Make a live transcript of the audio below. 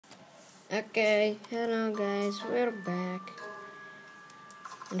Okay, hello guys, we're back.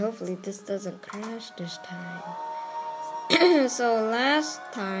 And hopefully this doesn't crash this time. So last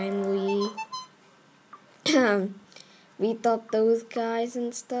time we beat up those guys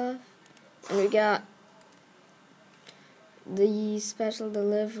and stuff. And we got the special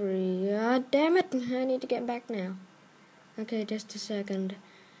delivery. God damn it, I need to get back now. Okay, just a second.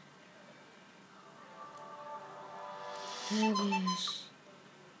 Oh yes.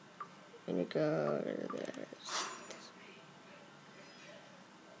 And we go this way.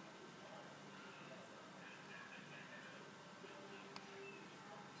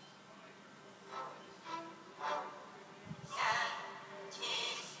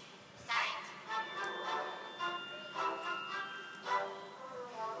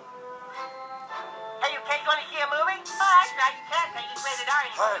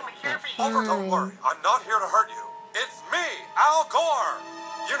 Don't worry, I'm not here to hurt you. It's me, Al Gore.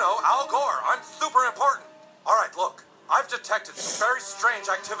 You know, Al Gore. I'm super important. All right, look, I've detected some very strange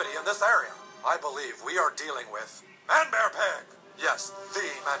activity in this area. I believe we are dealing with Man-Bear Pig. Yes, the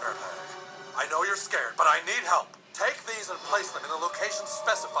Man-Bear Pig. I know you're scared, but I need help. Take these and place them in the location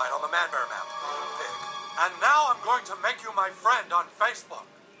specified on the Man-Bear map. Pig. And now I'm going to make you my friend on Facebook.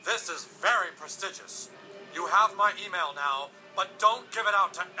 This is very prestigious. You have my email now, but don't give it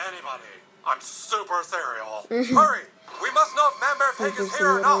out to anybody. I'm super serial. Hurry! We must know if Man-Bear Pig is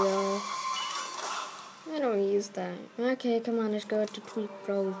here or not. I don't use that. Okay, come on, let's go to Tweet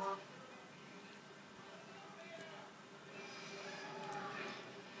Pro.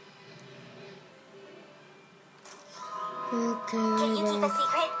 Okay, can you keep a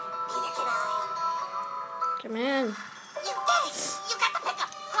secret? Neither can I. Come on. You did it! You got the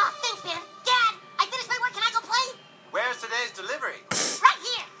pickup! Oh, thanks, man. Dad, I finished my work. Can I go play? Where's today's delivery? Right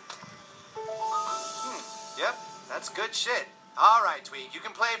here! Yep, that's good shit. All right, Tweak, you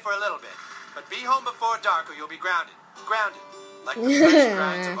can play for a little bit. But be home before dark or you'll be grounded. Grounded. Like the fresh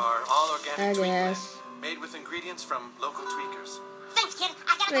grinds of our all-organic tweak blend, made with ingredients from local tweakers. Thanks, kid.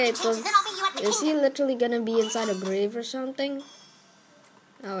 I gotta go change, and then I'll meet you at the Is he literally gonna be inside a grave or something?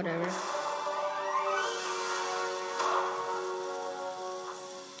 Oh, whatever.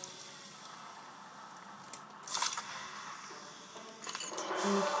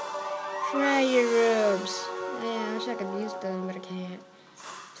 Fry your robes. Yeah, I wish I could use them, but I can't.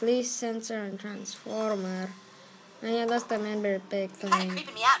 Police sensor and transformer. Oh yeah, that's the Man-Bear Pig It's kinda thing.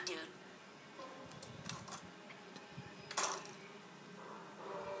 creeping me out, dude.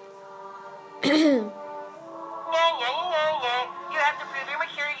 You have to prove your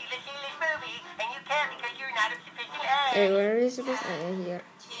maturity to see this movie, and you can't because you're not of sufficient age. Hey, where is this? Here.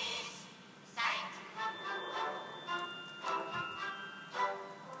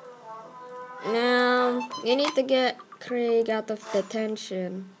 Now, you need to get Craig out of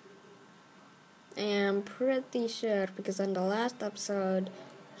detention. I'm pretty sure because in the last episode,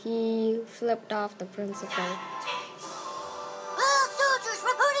 he flipped off the principal. All soldiers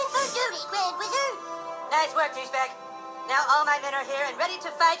reporting for duty, Grand Wizard. Nice work, douchebag. Now all my men are here and ready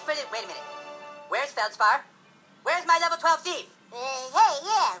to fight for the... Wait a minute. Where's Feldspar? Where's my level 12 thief? Hey,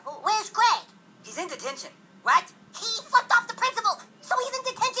 yeah. Where's Craig? He's in detention. What? He flipped off the principal, so he's in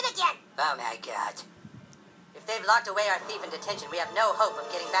detention again. Oh my god. If they've locked away our thief in detention, we have no hope of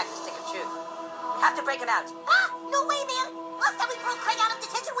getting back the stick of truth. We have to break him out. Ah, no way, man. Last time we broke Craig out of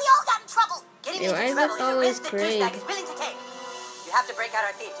detention, we all got in trouble. Getting Yo, into why is trouble it is a always risk that Craig? douchebag is willing to take. You have to break out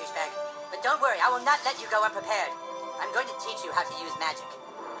our thief, douchebag. But don't worry, I will not let you go unprepared. I'm going to teach you how to use magic.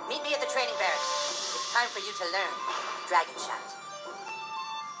 Meet me at the training barracks. It's time for you to learn Dragon Shot.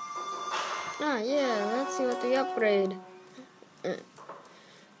 Ah, yeah, let's see what we upgrade.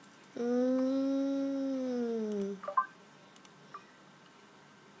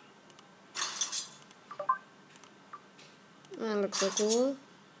 That looks so cool,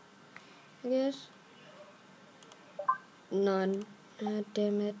 I guess. None. Ah,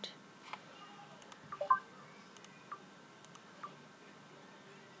 damn it.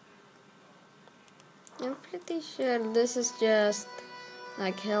 I'm pretty sure this is just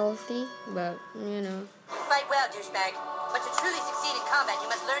like healthy, but you know. You fight well, douchebag. But to truly succeed in combat, you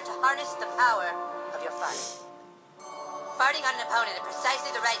must learn to harness the power of your fart. Farting on an opponent at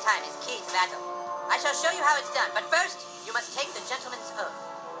precisely the right time is key to battle. I shall show you how it's done, but first, you must take the gentleman's oath.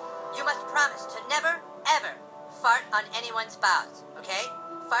 You must promise to never, ever fart on anyone's balls, okay?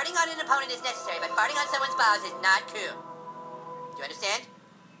 Farting on an opponent is necessary, but farting on someone's balls is not cool. Do you understand?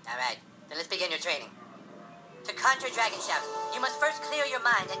 Alright, then let's begin your training. To conjure Dragon Shout, you must first clear your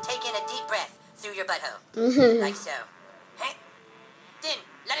mind and take in a deep breath through your butthole. Like so. Huh? Then,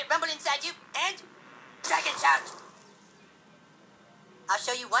 let it rumble inside you, and... Dragon Shout! I'll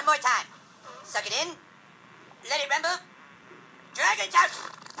show you one more time. Suck it in. Let it rumble. Dragon's out.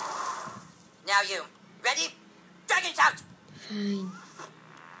 Now you. Ready? Dragon's out. Fine.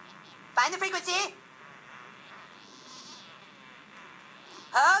 Find the frequency.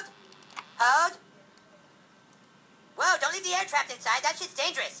 Hold. Hold. Whoa, don't leave the air trapped inside. That shit's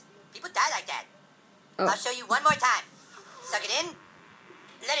dangerous. People die like that. Oh. I'll show you one more time. Suck it in.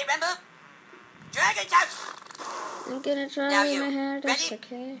 Let it rumble. Dragon's out. I'm gonna try Now with you. my hair, that's Ready?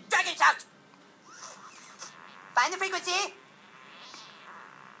 okay. Dragon's out. Find the frequency.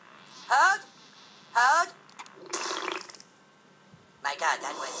 Hold. Hold. My God,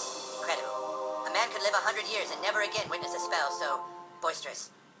 that was incredible. A man could live 100 years and never again witness a spell so boisterous.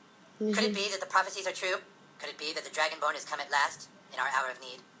 Could it be that the prophecies are true? Could it be that the Dragonborn has come at last, in our hour of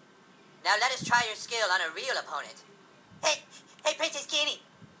need? Now let us try your skill on a real opponent. Hey, Princess Kenny.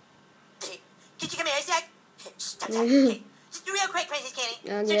 Could you come here a sec? Shh, don't talk. Okay. Just real quick, Princess Kenny.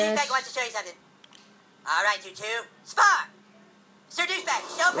 Oh, Sir yes. Douchebag wants to show you something. All right, you two. Spar! Sir Douchebag,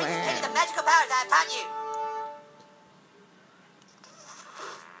 show Princess Kenny the magical powers I have taught you.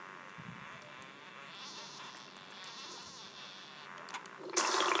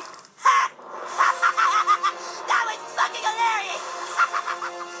 That was fucking hilarious!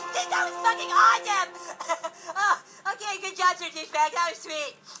 That was fucking awesome! Oh, okay, good job, Sir Douchebag. That was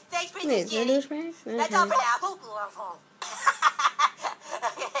sweet. Thanks, Wait, Princess is that Kenny. douchebag? That's all Okay. for now.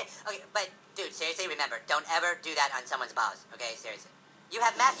 Okay, but dude, seriously, remember, don't ever do that on someone's balls. Okay, seriously. You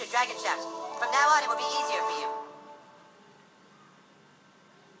have mastered dragon shafts. From now on, it will be easier for you.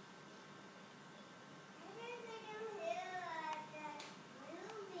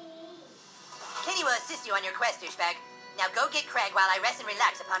 Kenny will assist you on your quest, douchebag. Now go get Craig while I rest and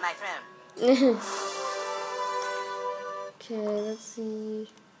relax upon my throne. Okay, let's see.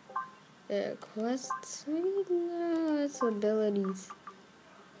 Quests? Maybe no, it's abilities.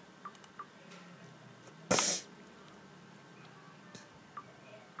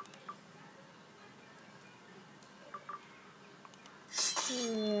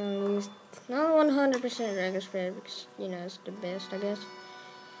 Not 100% Dragon Spirit because, you know, it's the best, I guess.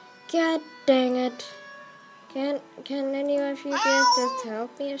 God dang it. Can any of you guys just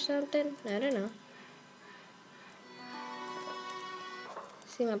help me or something? I don't know.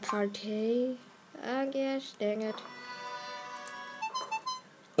 See my party? I guess, dang it.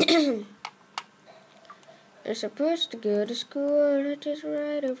 They're supposed to go to school, it is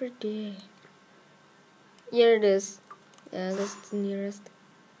right over there. Here it is. Yeah, that's the nearest.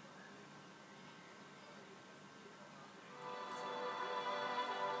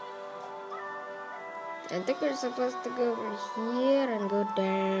 I think we're supposed to go over here and go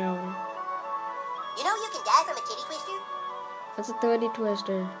down. You know you can die from a titty twister? That's a 30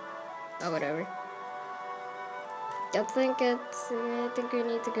 twister. Oh, whatever. I think we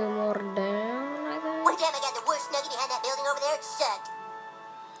need to go more down, I think. One time I got the worst nugget behind that building over there. It sucked.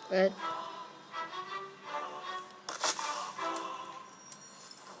 But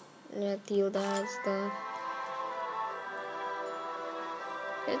yeah, deal that stuff.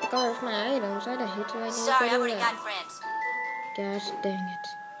 I hate the color of my items. I hate it. I need Sorry, to I've do already that. got friends. Gosh dang it.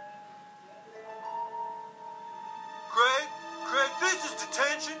 Craig, this is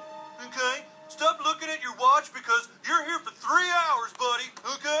detention, okay? Stop looking at your watch because you're here for 3 hours, buddy,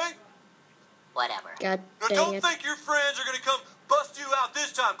 okay? Whatever. God Now dang don't it. think your friends are gonna come bust you out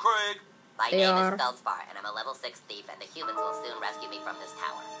this time, Craig. My They name are. is Feldspar, and I'm a level 6 thief, and the humans will soon rescue me from this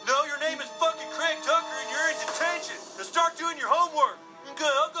tower. No, your name is fucking Craig Tucker and you're in detention. Now start doing your homework. Okay,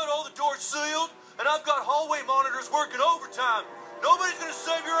 I've got all the doors sealed and I've got hallway monitors working overtime. Nobody's gonna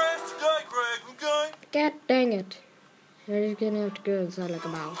save your ass today, Craig, okay? God dang it. You're just gonna have to go inside like a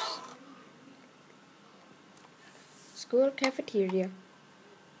mouse. School cafeteria.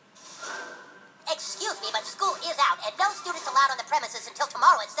 Excuse me, but school is out, and no students allowed on the premises until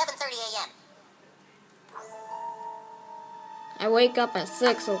tomorrow at 7:30 a.m. I wake up at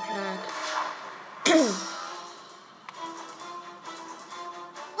 6 o'clock.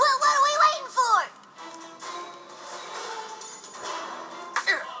 Well, what are we waiting for?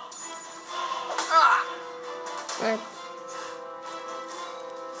 But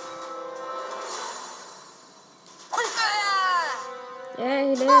yeah,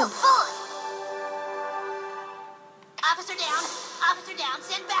 he did. Move forward. Officer down,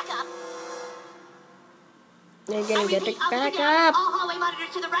 send back up. You're gonna get it back up. All hallway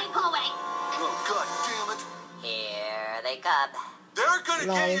monitors to the right hallway. Oh, god damn it. Here they come. They're gonna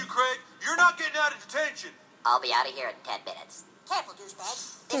Lol. get you, Craig. You're not getting out of detention. I'll be out of here in 10 minutes. Careful, douchebag.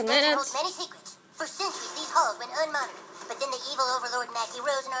 10 This dungeon minutes? holds many secrets. For centuries, these halls went unmonitored. But then the evil overlord Mackie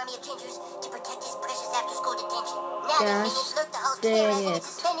rose an army of gingers to protect his precious after-school detention. Now Gosh these minions look the halls dang clear as if it. it's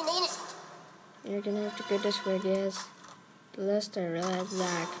suspending the innocent. You're gonna have to go this way, guys. The list are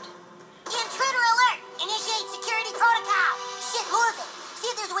locked. Intruder alert! Initiate security protocol! Shit, more of it! See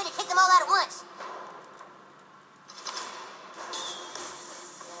if there's a way to take them all out at once.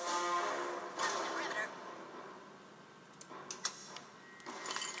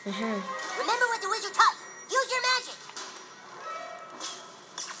 Remember what the wizard taught you. Use your magic!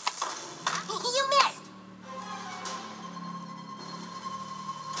 You missed!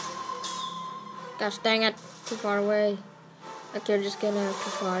 Gosh dang it, too far away. Like you're just gonna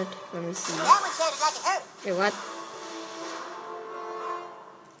too far. Let me see. That one sounded like it hurt. Wait, what?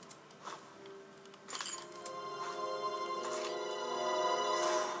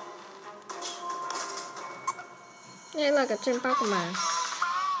 Hey, look, it's in Pokemon.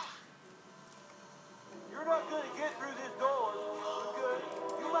 You're not going to get through this door. Because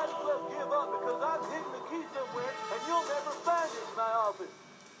you might as well give up because I've hidden the key somewhere and you'll never find it in my office.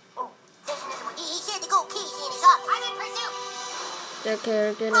 Oh. He shared the gold keys in his office. I'm in pursuit. Okay,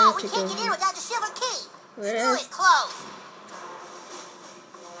 we're gonna Oh, have we to can't go. get in without the silver key. Where School is- is closed.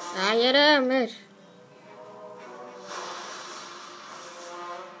 Ah, yeah, damn it.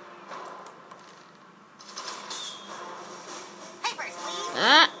 Papers, please.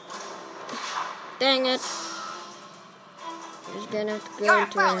 Ah! Dang it. Just gonna have to go You're a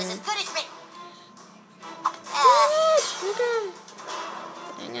to pro is as good as written. Okay.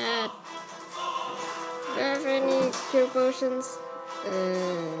 Dang it. Do I have any cure potions?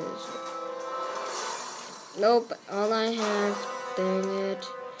 Nope, all I have. Dang it.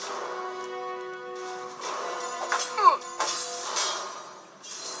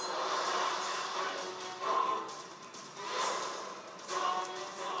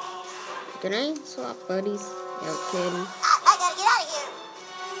 Can I swap buddies? No kidding. I gotta get out of here.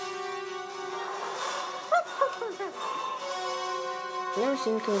 I've never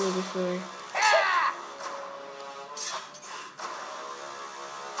seen Cody before.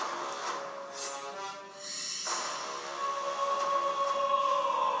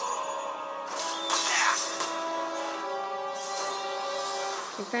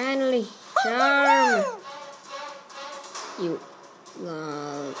 Okay, finally, charm. You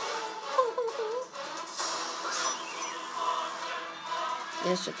love.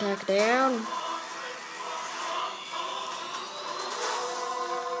 Just attack down.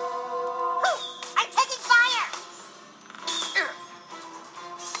 I'm taking fire.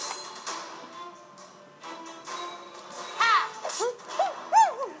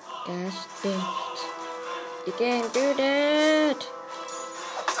 Gosh dang it. You can't do that.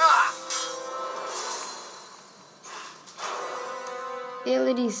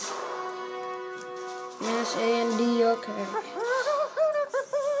 Abilities. Mash A and D, okay.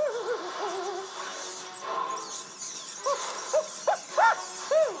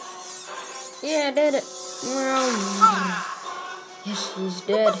 Yeah, I did it. Yes, he's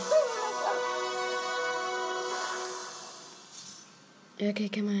dead. Okay,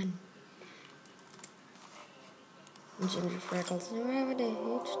 come on. Ginger freckles. Wherever they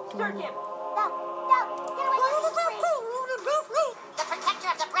each Search him. No, get away from the screen. The protector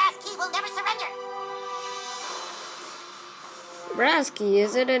of the brass key will never surrender. brass key,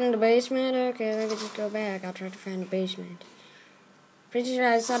 is it in the basement? Okay, let me just go back. I'll try to find the basement. Pretty sure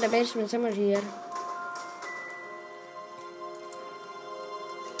I saw the basement somewhere here.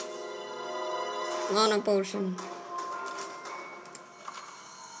 Lana potion.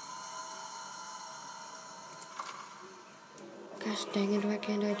 Gosh dang it, why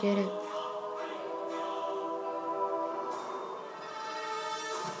can't I get it?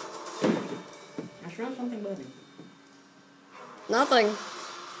 I found something, buddy. Nothing.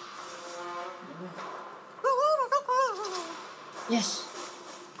 Yes.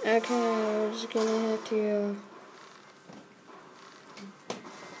 Okay, we're just gonna have to.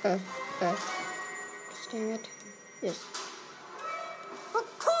 Dang it. Yes.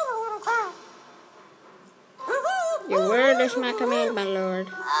 Your word is my command, my lord.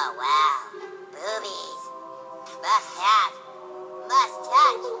 Oh, wow. Boobies. Must have. Must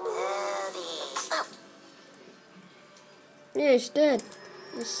touch. Boobies. Yeah, he's dead.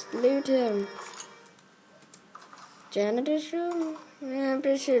 Just loot him. Janitor's room? Yeah, I'm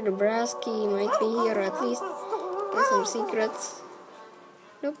pretty sure the brass key might be here, or at least there's some secrets.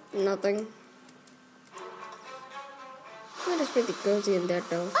 Nope, nothing. It is pretty cozy in there,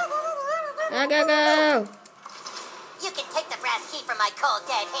 though. Go! You can take the brass key from my cold,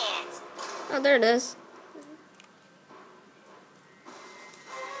 dead hands. Oh, there it is.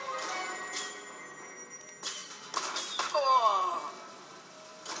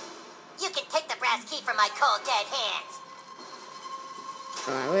 You can take the brass key from my cold, dead hands.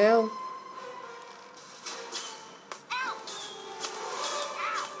 Oh, I will.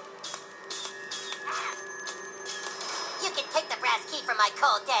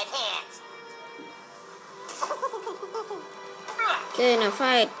 old dead hands. Okay, now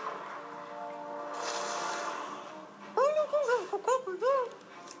fight.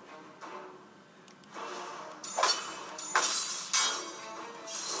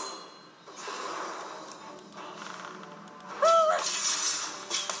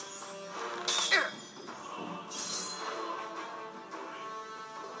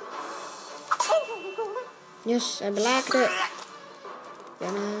 Yes, I blocked it.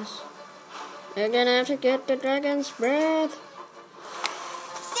 Goodness. You're gonna have to get the dragon's breath.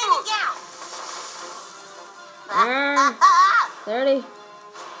 Standing down. Ah, 30.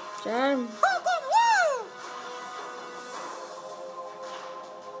 Charm.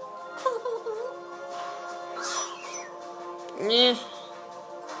 Yeah.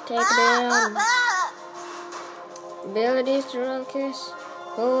 Take it down. Abilities to roll kiss.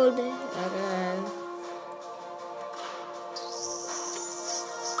 Hold it. Okay.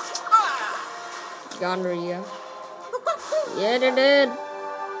 Gone, Rio. Yeah, they did.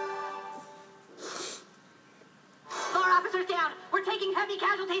 4 officers down. We're taking heavy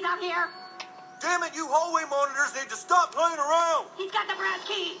casualties out here. Damn it, you hallway monitors need to stop playing around. He's got the brass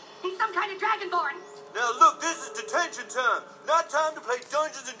key. He's some kind of dragonborn. Now look, this is detention time, not time to play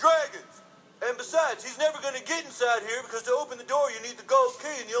Dungeons and Dragons. And besides, he's never going to get inside here because to open the door you need the gold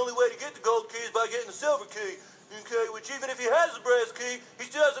key, and the only way to get the gold key is by getting the silver key. Okay, which even if he has the brass key, he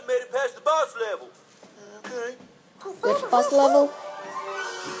still hasn't made it past the boss level. Okay. Which boss level?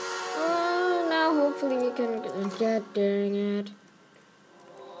 Oh, now hopefully we can get doing it.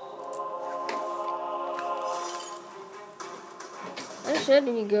 Where should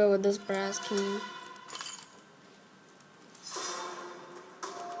we go with this brass key?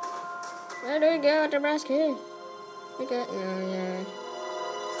 Where do we go with the brass key? We got, oh yeah.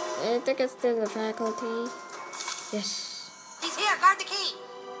 I think it's to the faculty. Yes. He's here. Guard the key.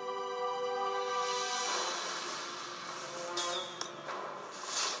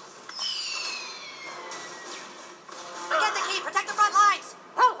 I got the key. Protect the front lines.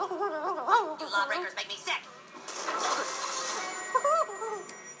 You lawbreakers make me sick.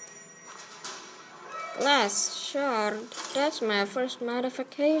 Glass shard. That's my first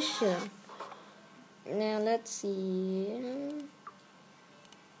modification. Now let's see.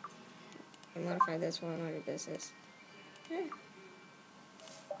 I'll modify this one, whatever this is.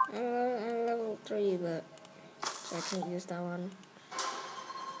 I'm level 3, but so I can't use that one.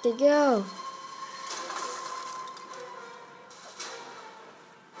 There you go.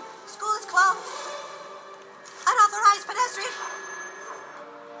 School is closed. Unauthorized pedestrian.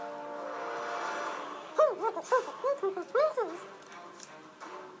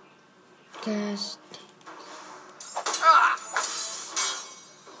 Gosh.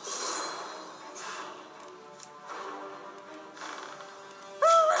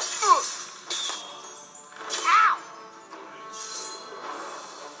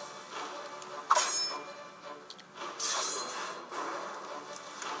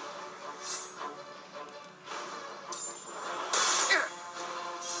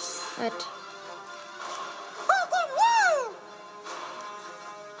 What?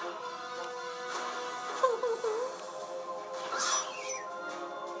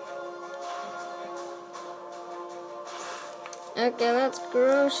 Okay, let's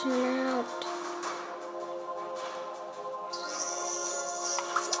gross him out.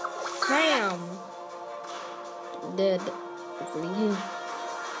 Bam! Dead. Hopefully.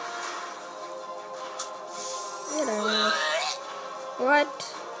 Get on. What?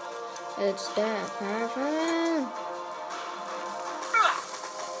 It's that powerful.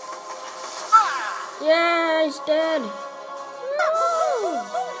 Yeah, he's dead. Woo!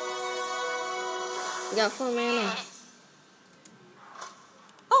 Got 4 mana.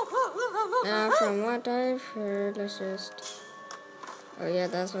 Now, from what I've heard, let's just. Oh, yeah,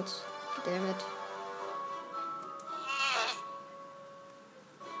 that's what's. Damn it.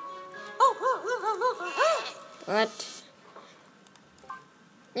 What?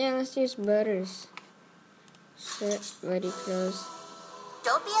 Yeah, let's use butters. Sit very close.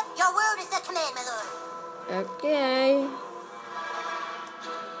 Don't be your word is the command, my lord. Okay.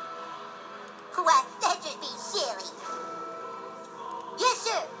 What? That'd just be silly. Yes,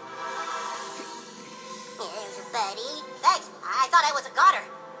 sir. Here's a buddy. Thanks. I thought I was a goner.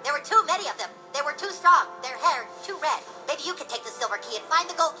 There were too many of them. They were too strong. Their hair too red. Maybe you can take the silver key and find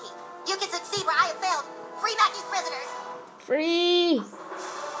the gold key. You can succeed where I have failed. Free Mackey's prisoners. Free!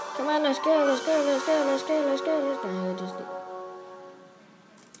 Come on, let's go, let's go, let's go, let's go, let's go, let's go. Just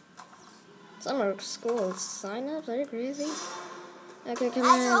summer school sign-ups? Are you crazy? Okay, come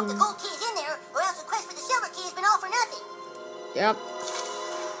I sure hope the on. gold key is in there, or else the quest for the silver key has been all for nothing. Yep.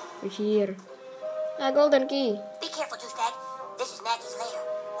 We're here. A golden key. Be careful, douchebag. This is Maggie's lair.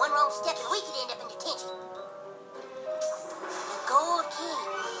 One wrong step and we could end up in detention. Gold key.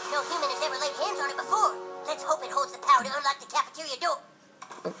 No human has ever laid hands on it before. Let's hope it holds the power to unlock the cafeteria door.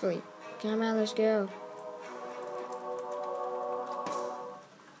 Hopefully. Come on, let's go.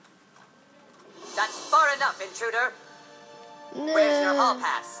 That's far enough, intruder. No. Where's your hall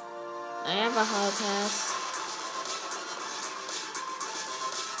pass? I have a hall pass.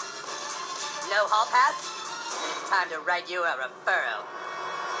 No hall pass? It's time to write you a referral.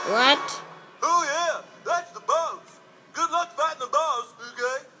 What? Oh yeah, that's the boss. Good luck fighting the boss,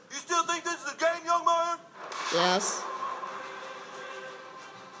 okay? You still think this is a game, young man? Yes.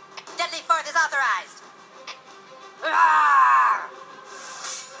 Deadly fourth is authorized. Ah!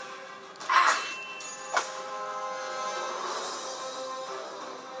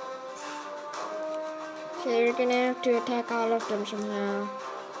 So you're gonna have to attack all of them somehow.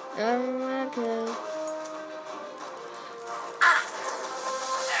 Okay.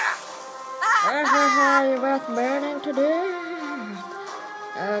 You're both burning to death.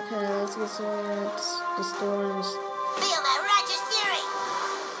 Okay, let's get some the storms. Feel my righteous fury.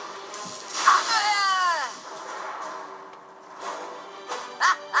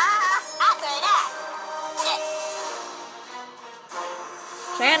 After that.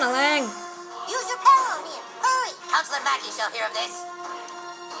 Channeling. Use your power on him. Hurry. Counselor Mackie shall hear of this.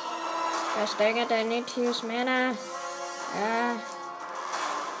 Gosh dang it, I need to use mana.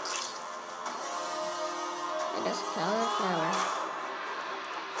 It is cauliflower.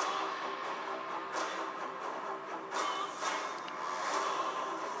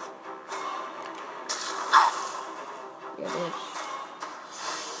 You bitch.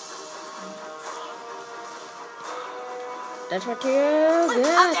 That's what you How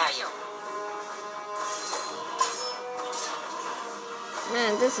get. dare you?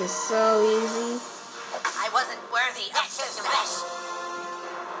 Man, this is so easy. I wasn't worthy of such flesh.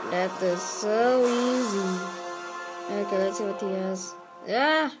 That is so easy. Okay, let's see what he has.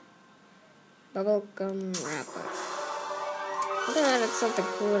 Yeah! Bubblegum wrapper. I thought that's something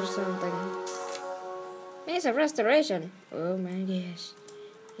cool or something. Maze of Restoration. Oh my gosh.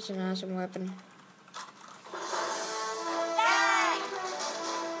 That's an awesome weapon.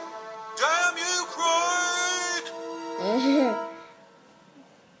 Damn you, Craig!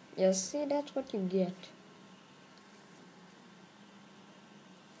 Yes, see, that's what you get.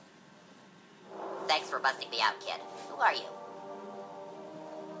 Thanks for busting me out, kid. Who are you?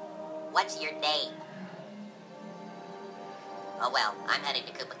 What's your name? Oh well, I'm heading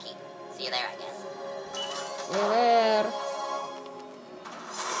to Koopa Keep. See you there, I guess. See you there.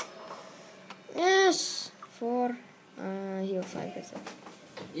 Yes! 4. Heal 5%.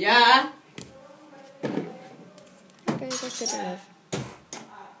 Yeah. Okay, that's good enough.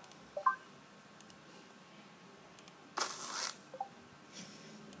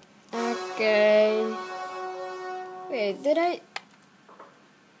 Okay. Wait,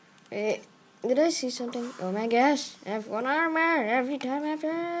 did I see something? Oh my gosh, I have 1 armor every time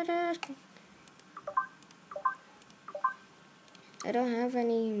after this. I don't have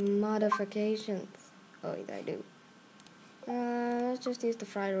any modifications. Oh, yes, I do. Let's just use the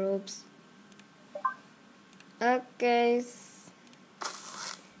fry robes. Okay.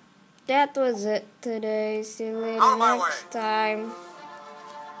 That was it today. See you later On my next time.